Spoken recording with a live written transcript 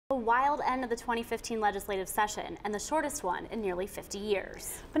wild end of the 2015 legislative session and the shortest one in nearly 50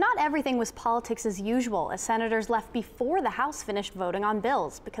 years. But not everything was politics as usual, as senators left before the House finished voting on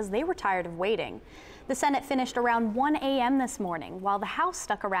bills because they were tired of waiting. The Senate finished around 1 a.m. this morning, while the House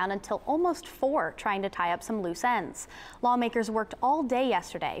stuck around until almost 4, trying to tie up some loose ends. Lawmakers worked all day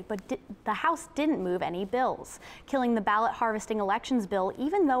yesterday, but the House didn't move any bills, killing the ballot harvesting elections bill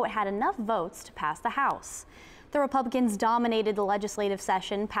even though it had enough votes to pass the House. The Republicans dominated the legislative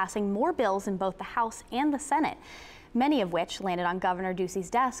session, passing more bills in both the House and the Senate, many of which landed on Governor Ducey's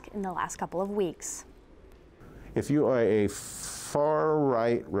desk in the last couple of weeks. If you are a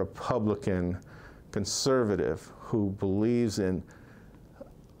far-right Republican conservative who believes in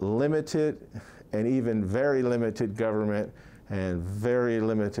limited and even very limited government and very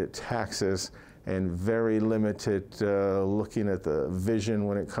limited taxes and very limited looking at the vision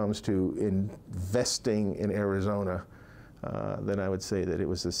when it comes to investing in Arizona, then I would say that it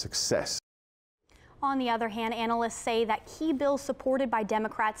was a success. On the other hand, analysts say that key bills supported by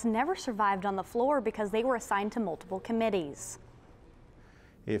Democrats never survived on the floor because they were assigned to multiple committees.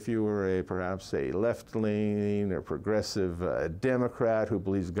 If you were perhaps a left-leaning or progressive Democrat who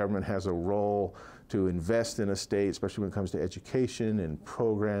believes government has a role to invest in a state, especially when it comes to education and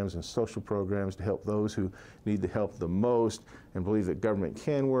programs and social programs to help those who need the help the most, and believe that government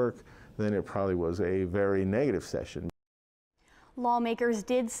can work, then it probably was a very negative session. Lawmakers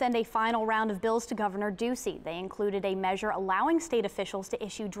did send a final round of bills to Governor Ducey. They included a measure allowing state officials to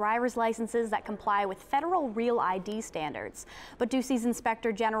issue driver's licenses that comply with federal Real ID standards. But Ducey's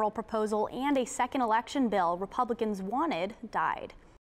Inspector General proposal and a second election bill Republicans wanted died.